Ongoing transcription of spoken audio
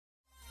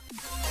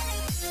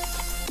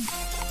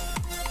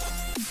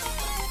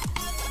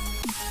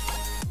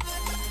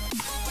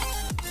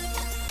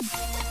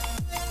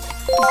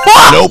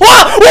Ah! Nope.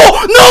 Ah!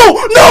 Oh! No!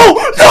 No!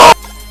 No!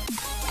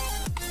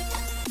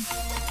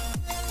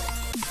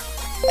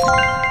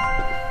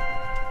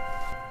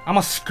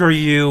 I'ma screw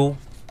you,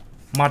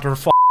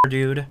 motherfucker,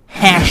 dude.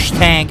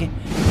 Hashtag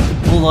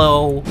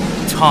blow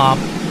top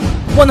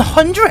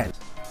 100.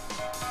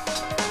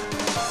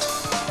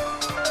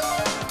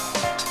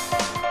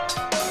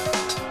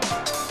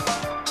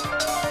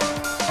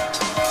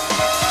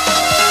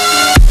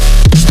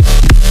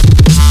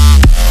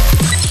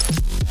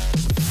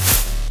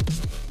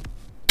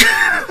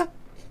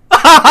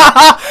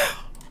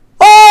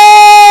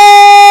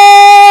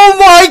 Oh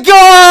my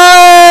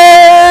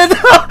god!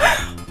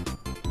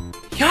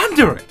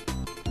 Yandere!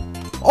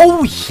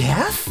 Oh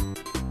yes?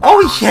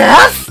 Oh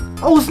yes?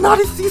 I was not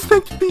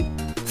expecting to be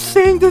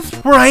saying this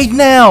right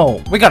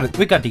now. We got the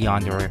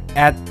Yandere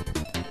at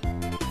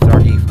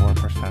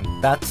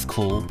 34%. That's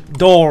cool.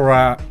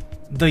 Dora,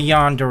 the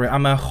Yandere.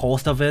 I'm a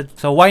host of it,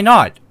 so why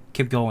not?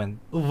 Keep going.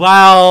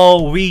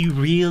 Wow, we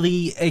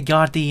really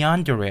got the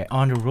Yandere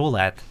on the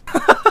roulette.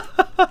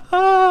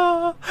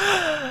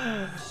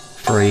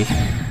 Free.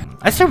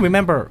 I still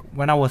remember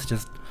when I was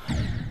just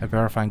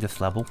verifying this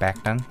level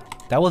back then.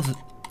 That was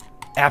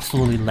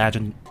absolutely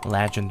legend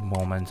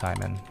moment, I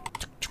mean.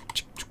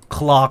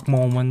 Clock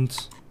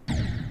moment.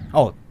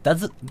 Oh,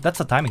 that's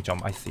a timing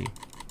jump, I see.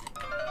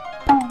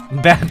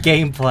 Bad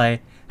gameplay.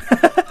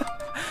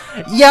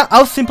 Yeah,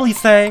 I'll simply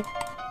say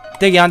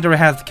the Yandere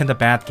has kinda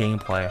bad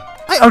gameplay.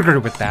 I agree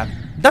with that.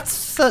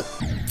 That's a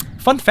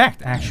fun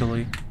fact,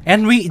 actually.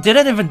 And we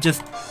didn't even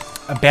just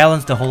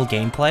balance the whole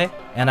gameplay,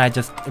 and I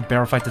just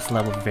verified this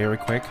level very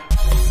quick.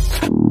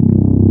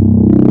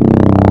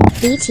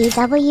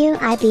 BTW,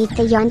 I beat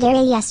the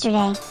Yandere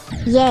yesterday.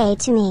 Yay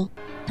to me.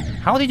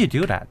 How did you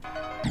do that?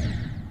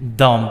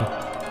 Dumb.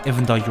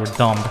 Even though you're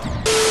dumb.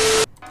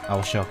 I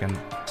was joking.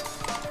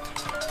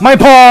 My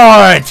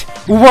part!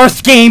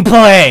 Worst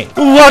gameplay!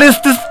 What is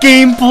this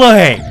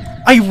gameplay?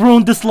 I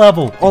ruined this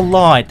level a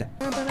lot.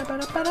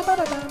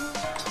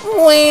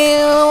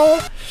 Well...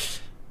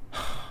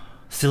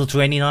 Still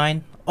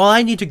 29? All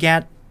I need to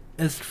get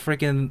is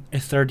freaking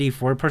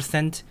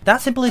 34%.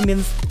 That simply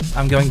means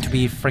I'm going to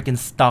be freaking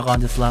stuck on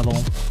this level.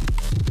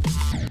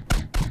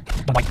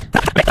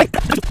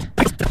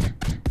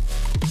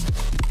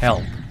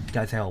 Help.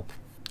 Guys, help.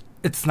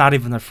 It's not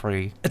even a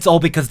free. It's all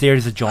because there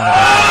is a Johnny.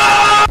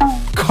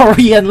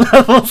 Korean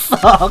level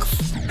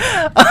sucks.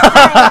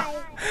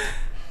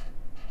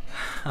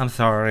 I'm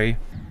sorry.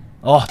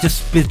 Oh, this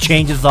speed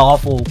change is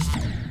awful.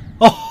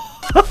 Oh.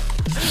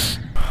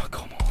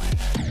 Come on.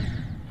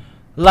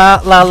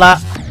 La.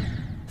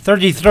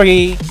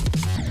 33.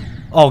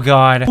 Oh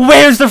god.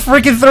 Where's the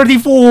freaking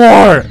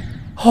 34?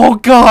 Oh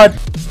god.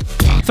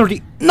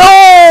 30.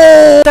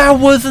 No! That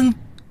wasn't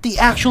the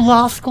actual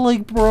last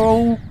click,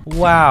 bro.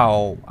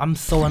 Wow. I'm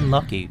so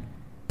unlucky.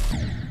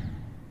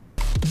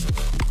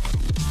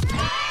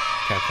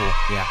 Okay, cool.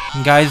 Yeah.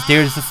 Guys,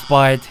 there's a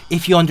spot.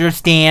 If you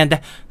understand,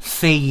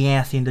 say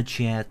yes in the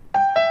chat.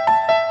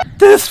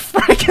 This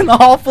freaking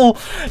awful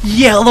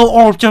yellow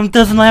orb jump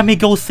doesn't let me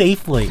go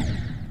safely.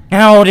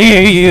 How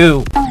dare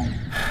you?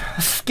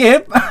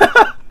 Skip?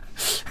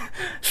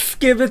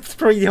 Skip, it's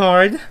pretty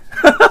hard.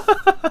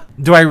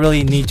 Do I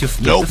really need to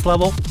skip this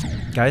level?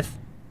 Guys?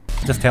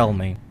 Just tell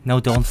me. No,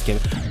 don't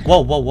skip.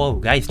 Whoa,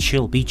 guys,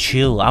 chill, be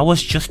chill. I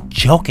was just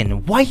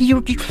joking. Why are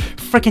you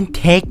freaking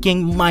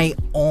taking my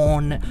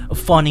own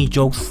funny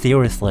jokes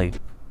seriously?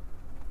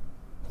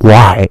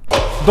 Why?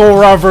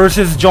 Dora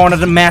versus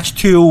Jonathan match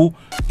 2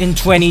 in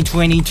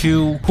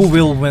 2022. Who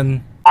will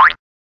win?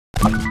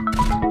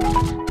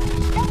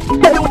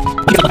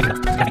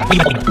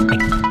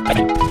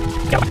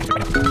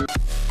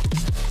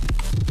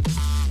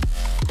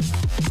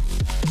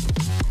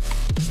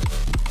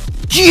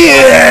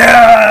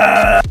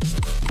 Yeah!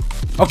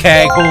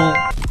 Okay, cool.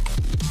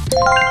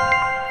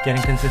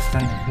 Getting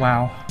consistent.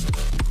 Wow.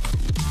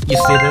 You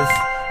see this?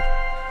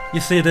 You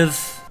see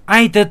this?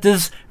 I did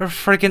this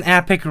freaking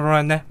epic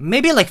run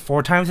maybe like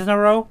 4 times in a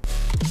row.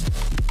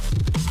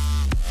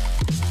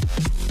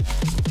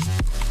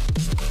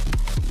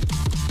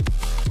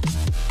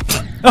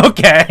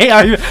 Okay,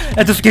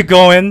 I just keep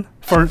going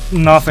for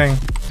nothing.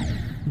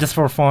 Just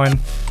for fun.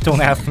 Don't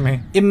ask me.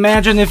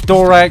 Imagine if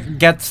Dora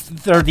gets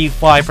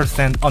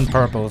 35% on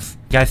purpose.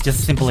 Guys,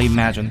 just simply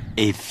imagine.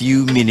 A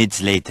few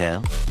minutes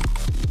later.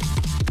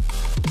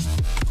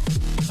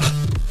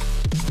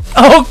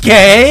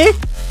 Okay!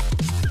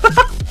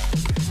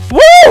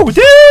 Woo,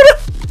 dude!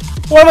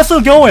 Why am I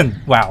still going?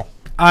 Wow.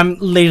 I'm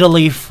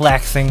literally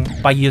flexing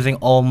by using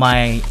all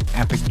my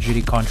epic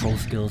GD control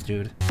skills,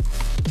 dude.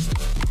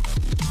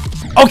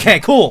 Okay,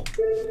 cool!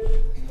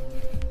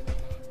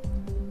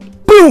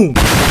 Boom!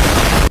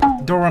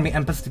 Dorami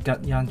npesta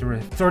got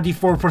Yandere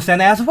 34%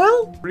 as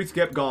well?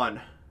 Skip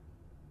gone.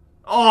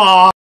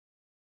 Oh.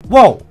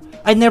 Whoa,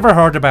 I never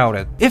heard about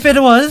it. If it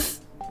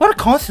was, what a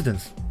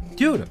coincidence.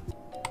 Dude.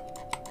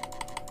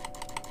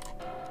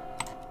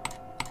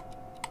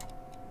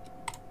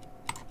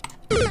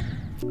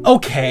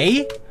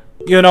 Okay,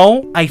 you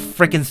know, I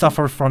freaking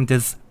suffer from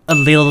this a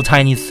little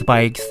tiny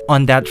spikes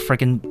on that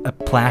freaking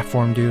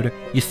platform, dude.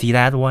 You see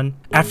that one?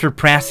 After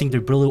pressing the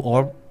blue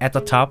orb at the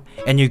top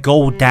and you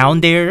go down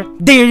there,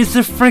 there is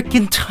a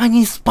freaking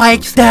tiny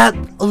spikes that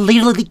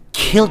literally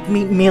killed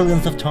me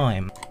millions of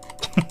times.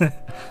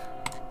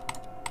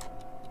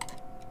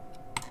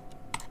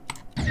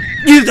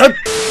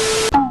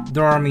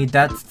 Dorami,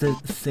 that's the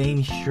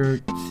same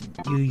shirt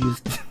you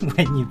used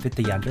when you bit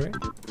the Yandere?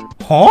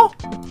 Huh?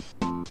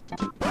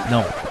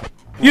 No.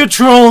 You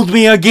trolled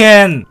me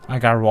again! I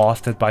got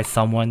roasted by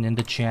someone in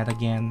the chat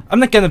again.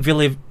 I'm not gonna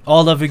believe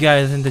all of you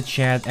guys in the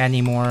chat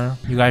anymore.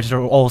 You guys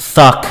are all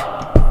suck.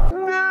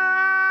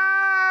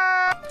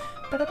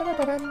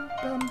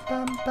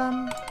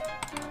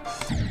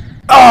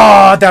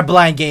 Oh, that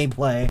blind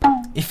gameplay.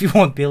 If you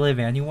won't believe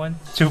anyone,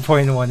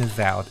 2.1 is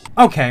out.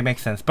 Okay,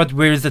 makes sense. But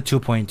where's the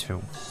 2.2?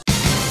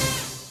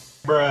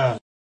 Bruh.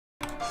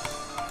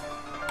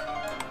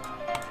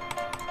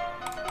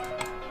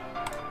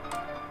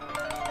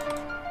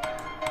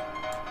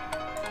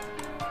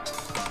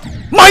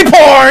 My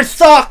part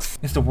sucks!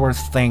 It's the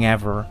worst thing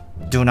ever.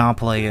 Do not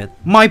play it.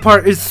 My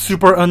part is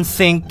super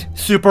unsynced,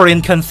 super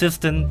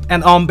inconsistent,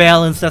 and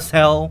unbalanced as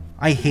hell.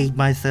 I hate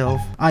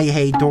myself. I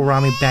hate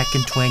Dorami back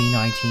in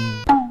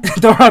 2019.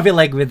 Dorami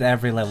like with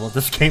every level,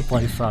 this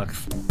gameplay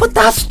sucks. But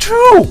that's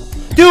true!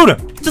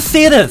 Dude, just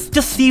see this.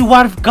 Just see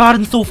what I've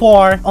gotten so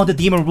far on the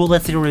Demon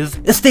Roulette series.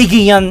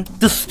 Stygian,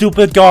 the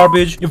stupid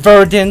garbage,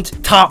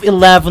 Verdant, top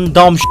 11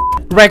 dumb shit,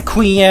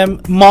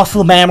 Requiem,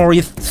 muscle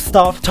memory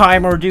stuff,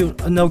 timer, dude,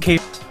 no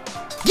case.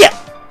 Yeah!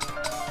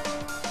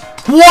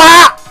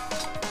 What?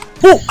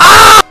 Oh,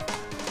 ah!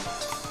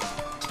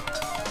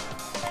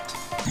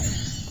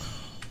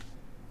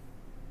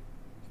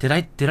 Did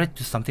I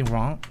do something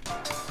wrong?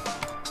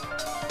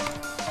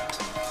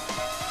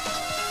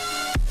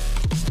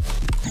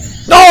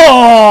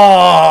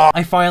 Oh!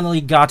 I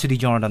finally got to the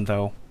Jordan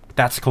though.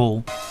 That's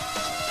cool.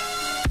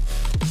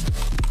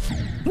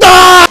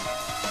 Ah!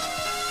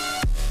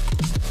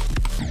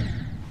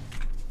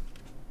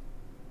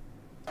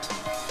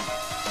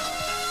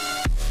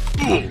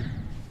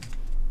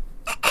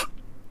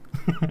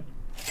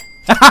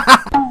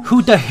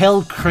 Who the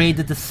hell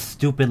created this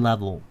stupid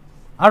level?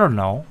 I don't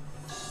know.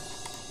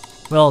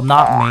 Well,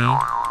 not me.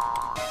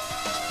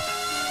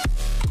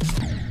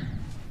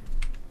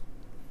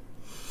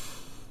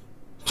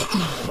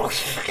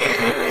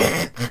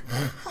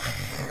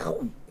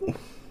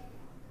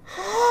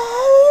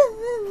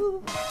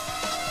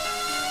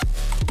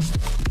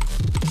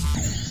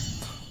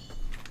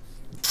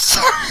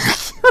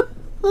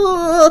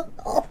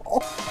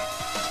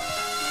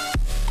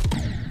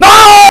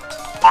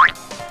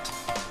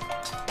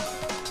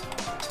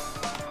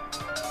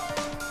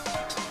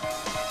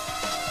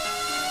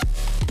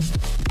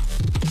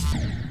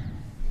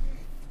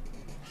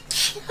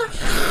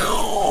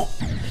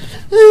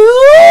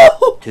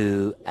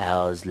 Two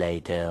hours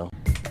later.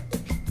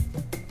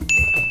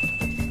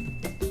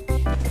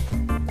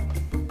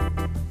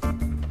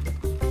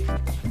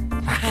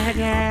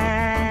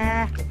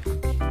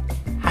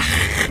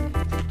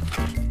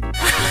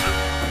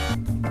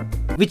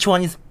 Which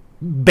one is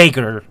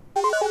bigger?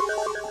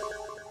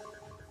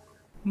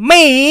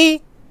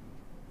 Me?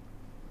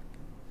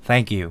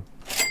 Thank you.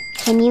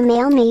 Can you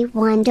mail me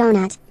one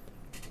donut?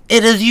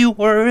 It is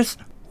yours.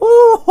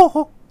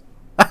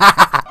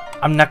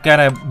 I'm not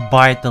gonna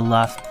bite the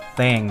last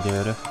thing,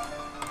 dude.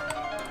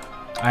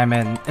 I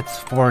mean, it's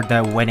for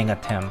the winning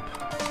attempt.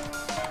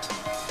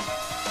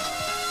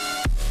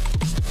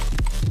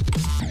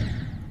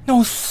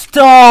 No,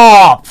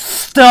 stop!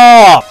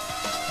 Stop!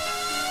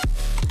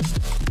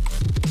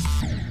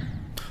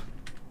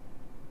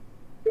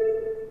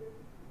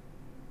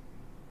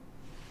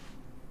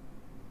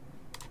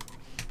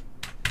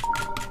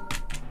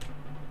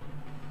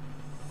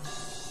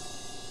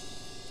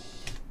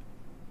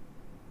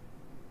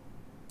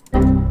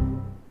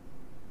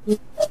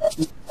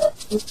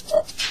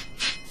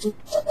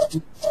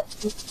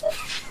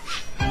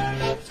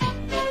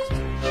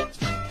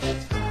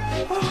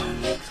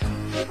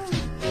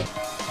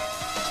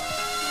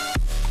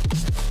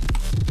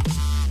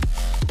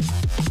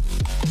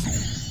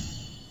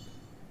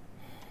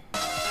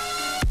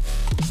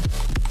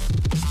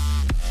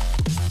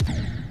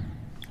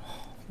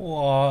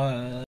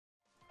 What?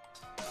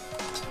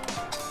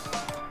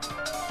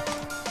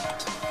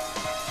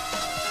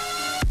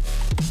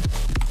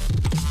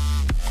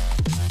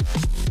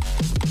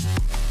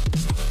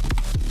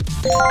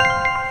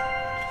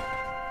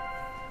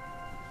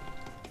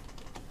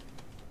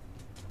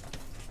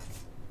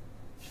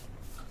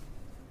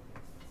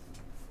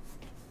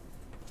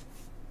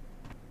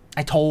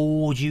 I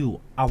told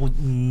you I would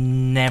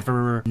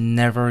never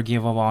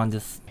give up on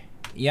this.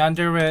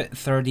 Yandere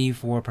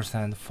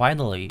 34%.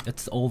 Finally,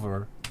 it's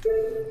over.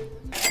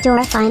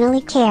 Dora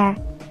finally care.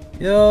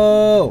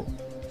 Yo!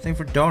 Thanks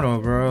for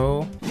dono,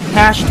 bro.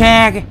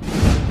 Hashtag.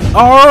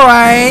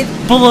 Alright.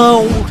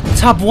 Below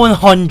top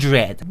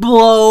 100.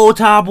 Below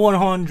top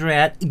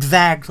 100.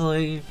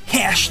 Exactly.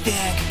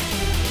 Hashtag.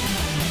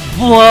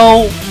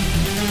 Below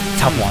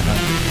top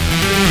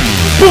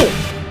 100. Boom!